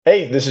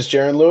Hey, this is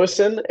Jaren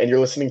Lewison, and you're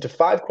listening to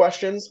Five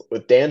Questions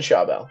with Dan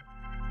Schaubel.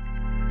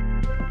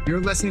 You're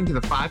listening to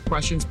the Five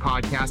Questions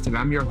podcast, and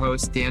I'm your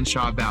host, Dan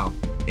Schaubel.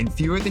 In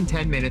fewer than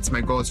 10 minutes,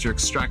 my goal is to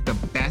extract the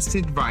best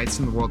advice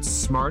from the world's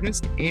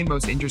smartest and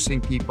most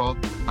interesting people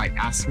by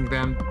asking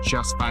them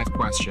just five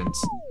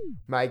questions.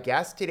 My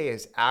guest today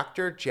is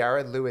actor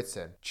Jaren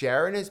Lewison.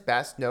 Jaren is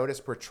best known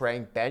as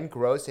portraying Ben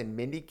Gross in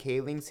Mindy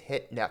Kaling's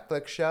hit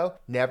Netflix show,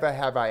 Never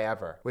Have I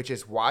Ever, which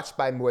is watched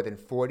by more than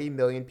 40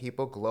 million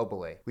people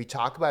globally. We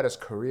talk about his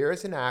career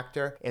as an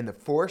actor and the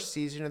fourth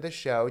season of the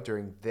show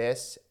during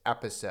this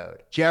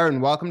episode. Jaren,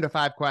 welcome to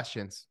Five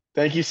Questions.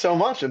 Thank you so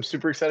much. I'm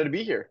super excited to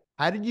be here.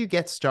 How did you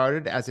get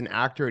started as an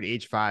actor at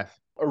age 5?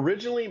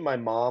 Originally, my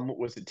mom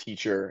was a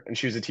teacher, and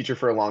she was a teacher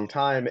for a long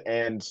time.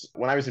 And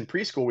when I was in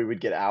preschool, we would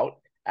get out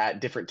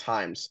at different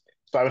times.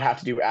 So I would have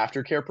to do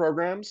aftercare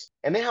programs.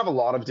 And they have a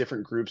lot of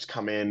different groups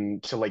come in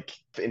to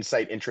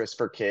incite interest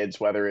for kids,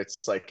 whether it's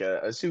like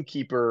a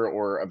zookeeper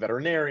or a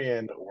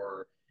veterinarian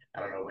or I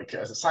don't know, like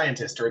as a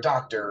scientist or a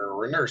doctor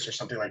or a nurse or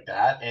something like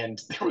that.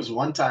 And there was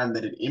one time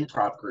that an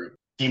improv group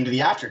came to the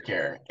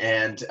aftercare.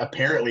 And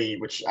apparently,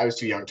 which I was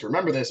too young to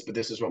remember this, but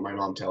this is what my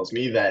mom tells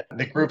me, that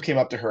the group came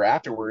up to her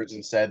afterwards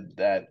and said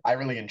that I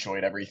really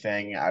enjoyed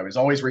everything. I was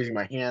always raising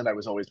my hand. I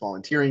was always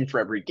volunteering for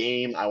every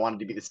game. I wanted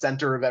to be the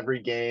center of every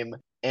game.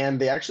 And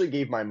they actually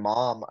gave my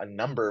mom a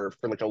number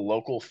for like a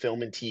local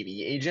film and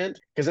TV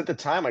agent. Because at the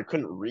time I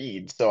couldn't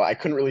read. So I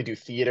couldn't really do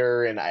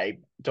theater. And I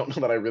don't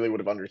know that I really would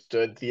have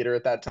understood theater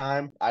at that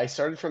time. I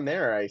started from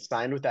there. I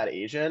signed with that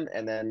agent.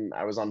 And then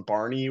I was on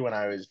Barney when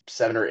I was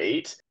 7 or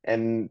 8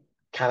 and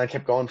kind of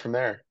kept going from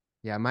there.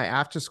 Yeah, my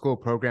after-school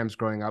programs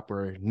growing up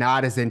were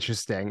not as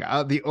interesting.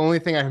 The only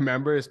thing I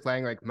remember is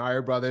playing like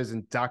Mario Brothers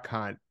and Duck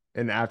Hunt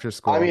in after I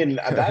school. mean,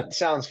 that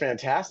sounds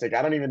fantastic.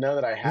 I don't even know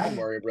that I had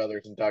Mario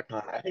Brothers and Duck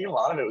Hunt. I think a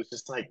lot of it was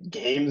just like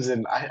games,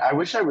 and I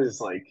wish I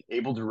was like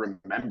able to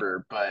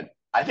remember, but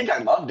I think I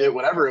loved it,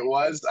 whatever it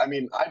was. I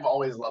mean, I've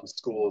always loved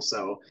school,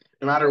 so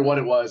no matter what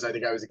it was, I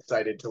think I was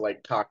excited to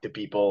like talk to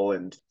people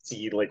and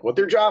see like what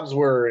their jobs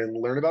were and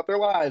learn about their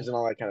lives and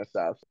all that kind of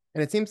stuff.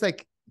 And it seems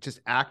like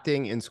just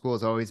acting in school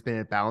has always been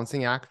a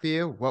balancing act for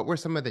you. What were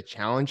some of the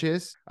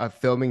challenges of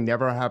filming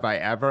Never Have I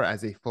Ever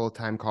as a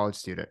full-time college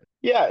student?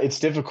 Yeah, it's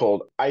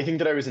difficult. I think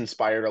that I was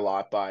inspired a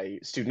lot by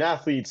student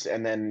athletes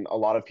and then a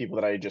lot of people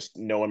that I just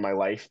know in my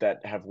life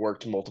that have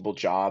worked multiple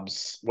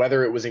jobs,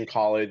 whether it was in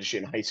college,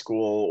 in high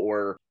school,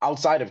 or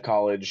outside of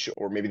college,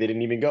 or maybe they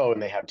didn't even go and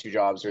they have two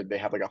jobs or they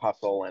have like a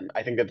hustle. And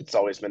I think that it's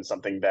always been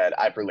something that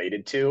I've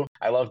related to.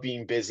 I love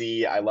being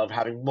busy. I love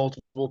having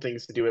multiple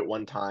things to do at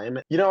one time.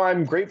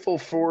 I'm grateful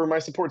for my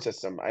support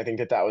system. I think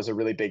that that was a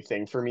really big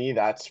thing for me.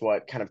 That's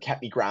what kind of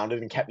kept me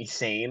grounded and kept me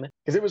sane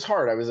because it was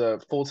hard. I was a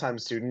full-time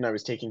student. I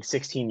was taking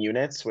 16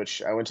 units,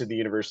 which I went to the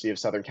University of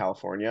Southern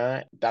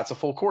California. That's a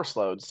full course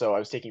load. So I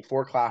was taking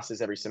 4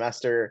 classes every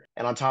semester.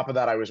 And on top of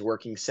that, I was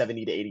working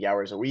 70 to 80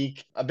 hours a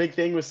week. A big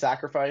thing was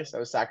sacrifice. I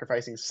was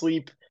sacrificing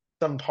sleep,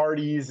 some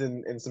parties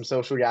and some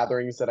social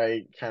gatherings that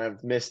I kind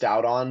of missed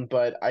out on.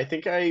 But I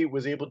think I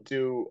was able to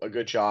do a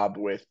good job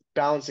with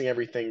balancing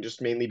everything,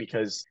 just mainly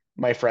because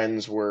my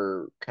friends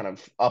were kind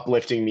of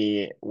uplifting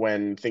me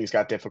when things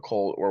got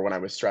difficult or when I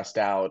was stressed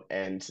out.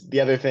 And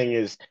the other thing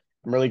is,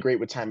 I'm really great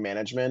with time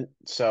management.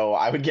 So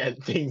I would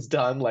get things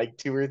done like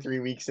 2 or 3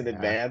 weeks in Yeah.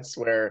 advance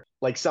where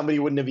like somebody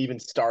wouldn't have even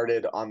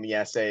started on the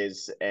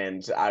essays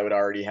and I would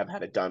already have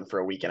had it done for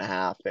a week and a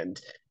half. And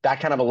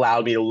that kind of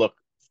allowed me to look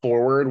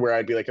forward where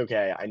I'd be like,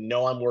 okay, I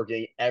know I'm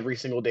working every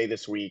single day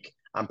this week.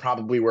 I'm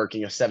probably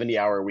working a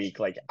 70-hour week.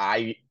 Like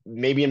I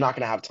maybe I'm not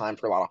going to have time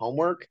for a lot of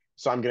homework.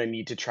 So I'm going to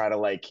need to try to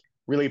like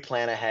really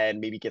plan ahead,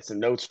 maybe get some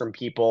notes from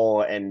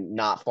people and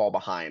not fall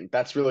behind.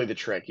 That's really the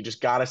trick. You just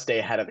got to stay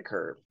ahead of the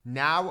curve.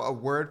 Now, a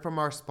word from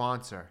our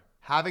sponsor.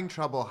 Having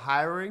trouble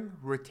hiring,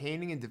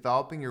 retaining, and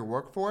developing your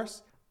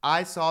workforce?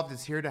 iSolved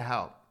is here to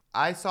help.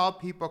 iSolved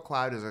People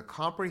Cloud is a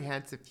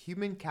comprehensive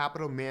human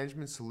capital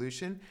management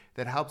solution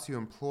that helps you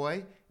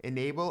employ,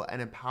 enable,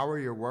 and empower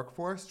your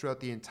workforce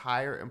throughout the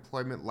entire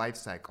employment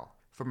lifecycle.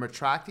 From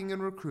attracting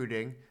and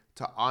recruiting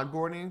to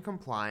onboarding and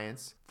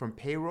compliance, from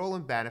payroll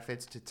and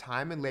benefits to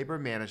time and labor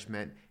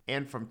management,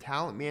 and from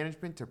talent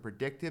management to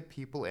predictive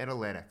people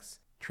analytics.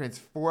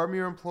 Transform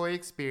your employee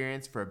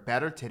experience for a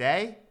better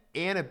today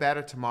and a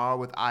better tomorrow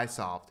with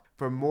iSolved.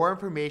 For more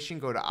information,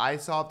 go to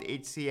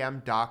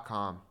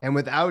isolvedhcm.com. And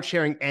without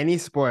sharing any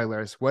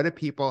spoilers, what do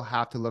people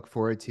have to look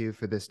forward to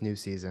for this new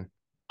season?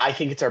 I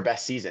think it's our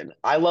best season.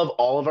 I love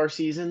all of our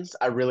seasons.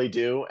 I really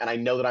do. And I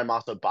know that I'm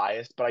also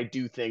biased, but I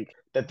do think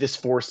that this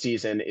fourth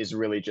season is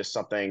really just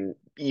something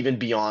even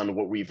beyond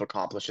what we've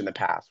accomplished in the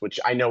past, which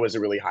I know is a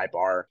really high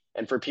bar.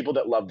 And for people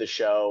that love the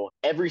show,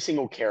 every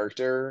single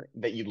character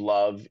that you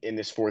love in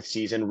this fourth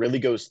season really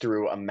goes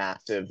through a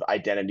massive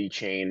identity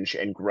change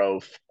and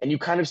growth. And you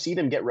kind of see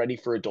them get ready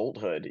for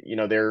adulthood.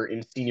 They're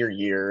in senior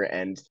year,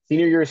 and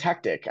senior year is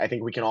hectic. I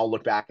think we can all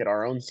look back at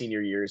our own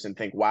senior years and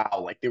think,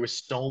 wow, like there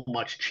was so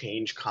much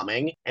change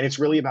coming. And it's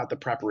really about the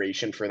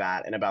preparation for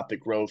that and about the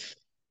growth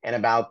and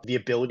about the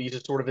ability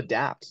to sort of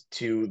adapt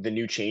to the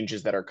new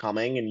changes that are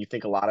coming. And you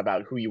think a lot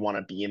about who you want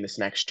to be in this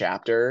next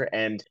chapter.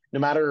 And no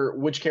matter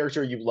which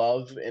character you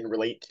love and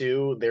relate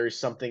to, there is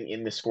something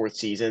in this fourth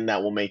season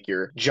that will make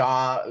your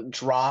jaw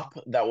drop,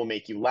 that will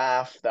make you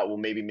laugh, that will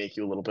maybe make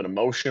you a little bit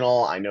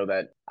emotional. I know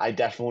that I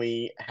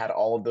definitely had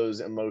all of those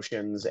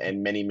emotions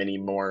and many, many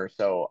more.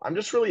 So I'm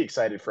just really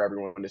excited for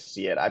everyone to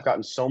see it. I've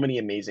gotten so many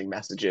amazing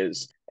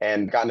messages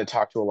and gotten to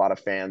talk to a lot of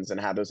fans and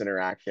have those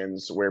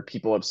interactions where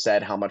people have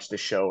said how much the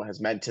show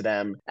has meant to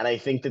them. And I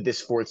think that this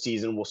fourth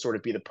season will sort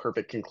of be the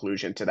perfect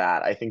conclusion to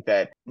that. I think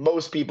that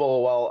most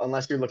people, well,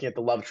 unless you're looking at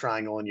the love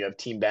triangle and you have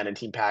Team Ben and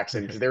Team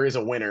Paxton, because there is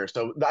a winner.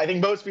 So I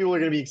think most people are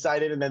going to be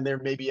excited. And then there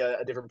may be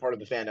a different part of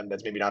the fandom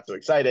that's maybe not so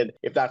excited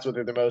if that's what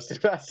they're the most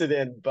invested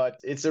in. But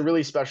it's a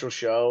really special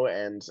show.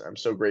 And I'm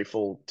so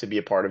grateful to be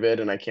a part of it.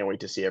 And I can't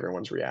wait to see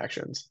everyone's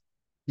reactions.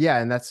 Yeah,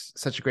 and that's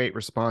such a great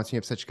response. You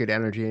have such good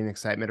energy and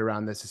excitement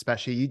around this,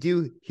 especially. You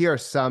do hear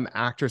some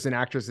actors and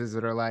actresses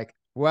that are like,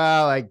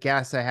 well, I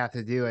guess I have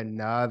to do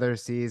another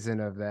season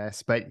of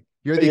this. But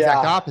you're the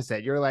exact Yeah.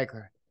 opposite. You're like,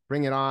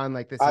 bring it on.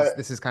 Like this I, is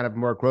this is kind of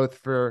more growth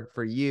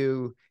for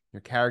you,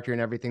 your character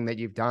and everything that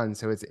you've done.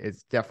 So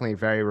it's definitely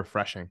very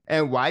refreshing.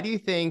 And why do you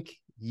think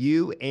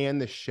you and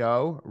the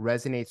show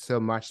resonate so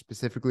much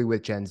specifically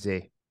with Gen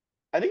Z?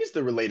 I think it's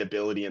the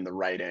relatability in the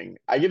writing.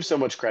 I give so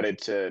much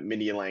credit to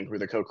Mindy and Lang, who are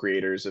the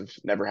co-creators of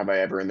Never Have I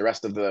Ever, and the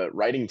rest of the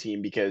writing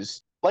team,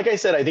 because, like I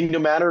said, I think no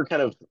matter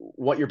kind of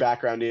what your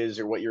background is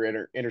or what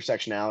your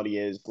intersectionality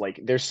is, like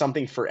there's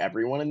something for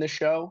everyone in this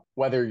show.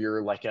 Whether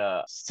you're like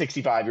a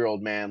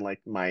 65-year-old man like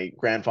my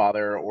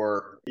grandfather,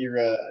 or you're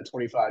a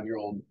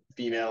 25-year-old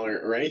female,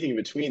 or anything in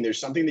between,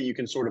 there's something that you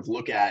can sort of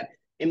look at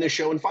in the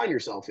show and find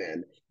yourself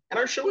in. And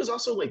our show is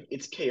also like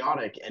it's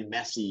chaotic and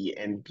messy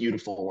and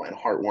beautiful and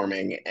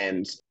heartwarming.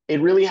 And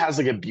it really has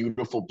like a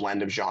beautiful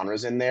blend of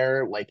genres in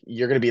there. Like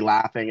you're gonna be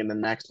laughing, and the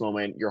next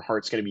moment your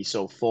heart's gonna be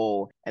so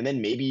full. And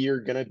then maybe you're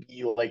gonna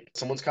be like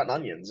someone's cutting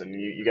onions and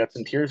you got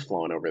some tears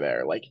flowing over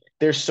there. Like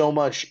there's so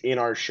much in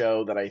our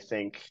show that I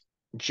think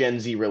Gen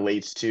Z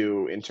relates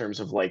to in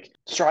terms of like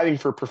striving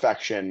for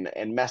perfection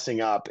and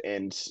messing up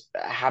and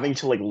having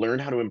to like learn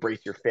how to embrace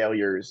your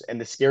failures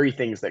and the scary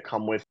things that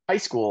come with high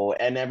school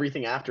and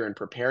everything after and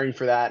preparing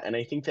for that. And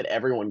I think that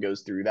everyone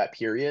goes through that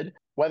period,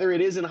 whether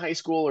it is in high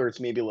school or it's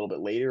maybe a little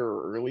bit later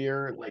or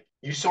earlier. Like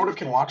you sort of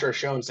can watch our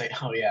show and say,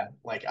 oh, yeah,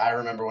 like I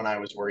remember when I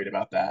was worried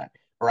about that,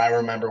 or I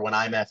remember when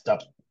I messed up,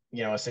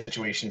 a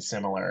situation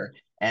similar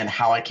and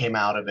how I came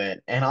out of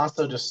it. And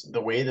also just the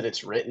way that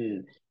it's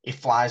written, it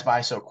flies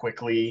by so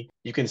quickly.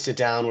 You can sit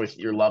down with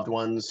your loved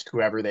ones,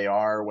 whoever they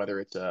are, whether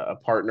it's a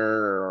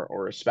partner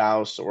or a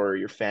spouse or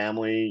your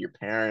family, your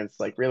parents,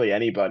 like really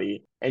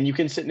anybody. And you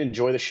can sit and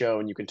enjoy the show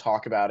and you can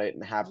talk about it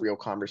and have real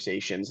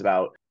conversations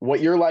about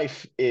what your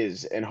life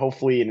is. And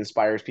hopefully it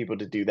inspires people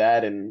to do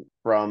that. And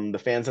from the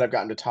fans that I've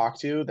gotten to talk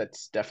to,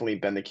 that's definitely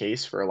been the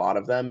case for a lot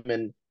of them.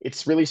 And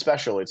it's really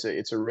special. It's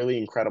a really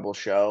incredible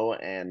show,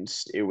 and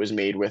it was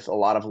made with a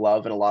lot of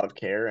love and a lot of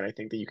care. And I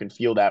think that you can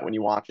feel that when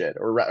you watch it,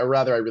 or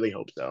rather, I really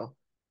hope so.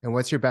 And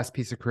what's your best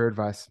piece of career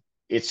advice?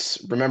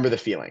 It's remember the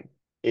feeling.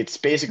 It's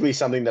basically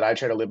something that I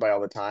try to live by all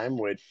the time,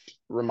 which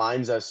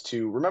reminds us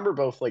to remember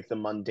both like the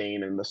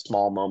mundane and the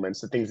small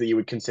moments, the things that you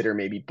would consider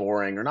maybe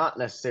boring or not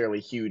necessarily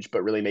huge,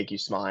 but really make you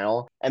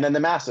smile. And then the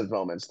massive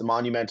moments, the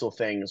monumental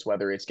things,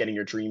 whether it's getting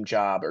your dream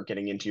job or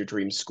getting into your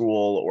dream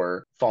school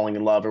or falling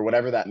in love or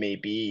whatever that may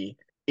be.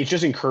 It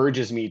just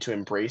encourages me to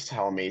embrace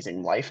how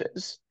amazing life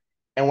is.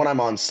 And when I'm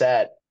on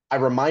set, I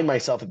remind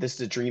myself that this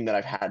is a dream that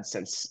I've had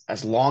since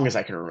as long as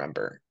I can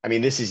remember. I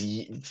mean, this is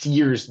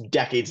years,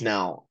 decades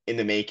now in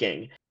the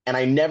making. And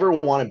I never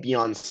want to be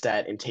on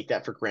set and take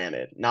that for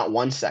granted, not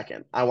 1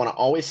 second. I want to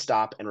always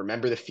stop and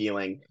remember the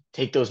feeling,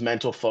 take those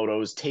mental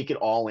photos, take it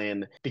all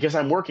in, because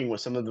I'm working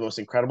with some of the most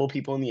incredible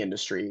people in the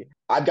industry.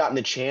 I've gotten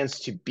the chance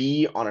to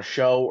be on a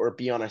show or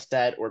be on a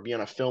set or be on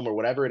a film or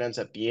whatever it ends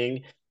up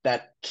being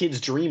that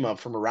kids dream of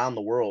from around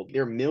the world.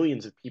 There are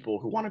millions of people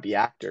who want to be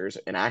actors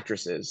and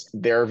actresses.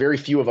 There are very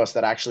few of us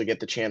that actually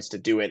get the chance to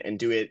do it and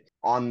do it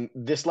on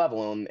this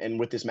level and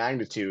with this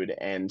magnitude.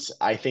 And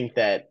I think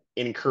that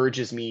it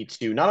encourages me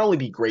to not only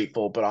be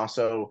grateful, but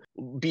also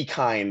be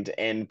kind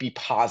and be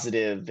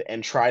positive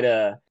and try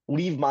to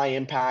leave my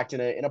impact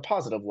in a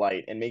positive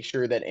light and make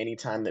sure that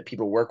anytime that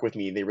people work with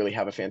me, they really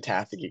have a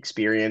fantastic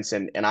experience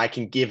and I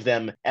can give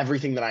them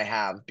everything that I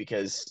have,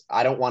 because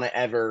I don't want to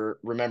ever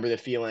remember the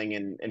feeling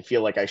and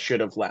feel like I should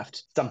have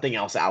left something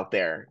else out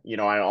there.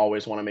 I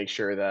always want to make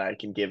sure that I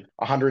can give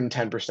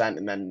 110%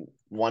 and then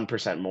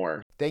 1%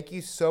 more. Thank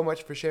you so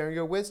much for sharing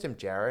your wisdom,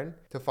 Jaren.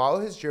 To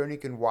follow his journey, you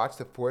can watch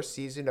the fourth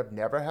season of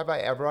Never Have I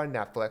Ever on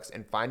Netflix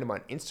and find him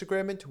on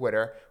Instagram and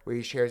Twitter, where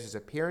he shares his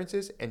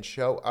appearances and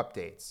show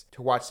updates.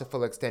 To watch the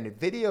full extended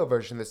video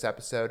version of this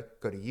episode,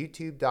 go to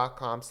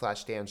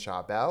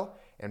youtube.com/DanShawBell,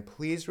 and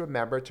please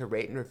remember to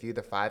rate and review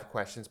the 5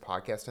 Questions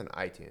podcast on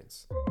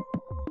iTunes.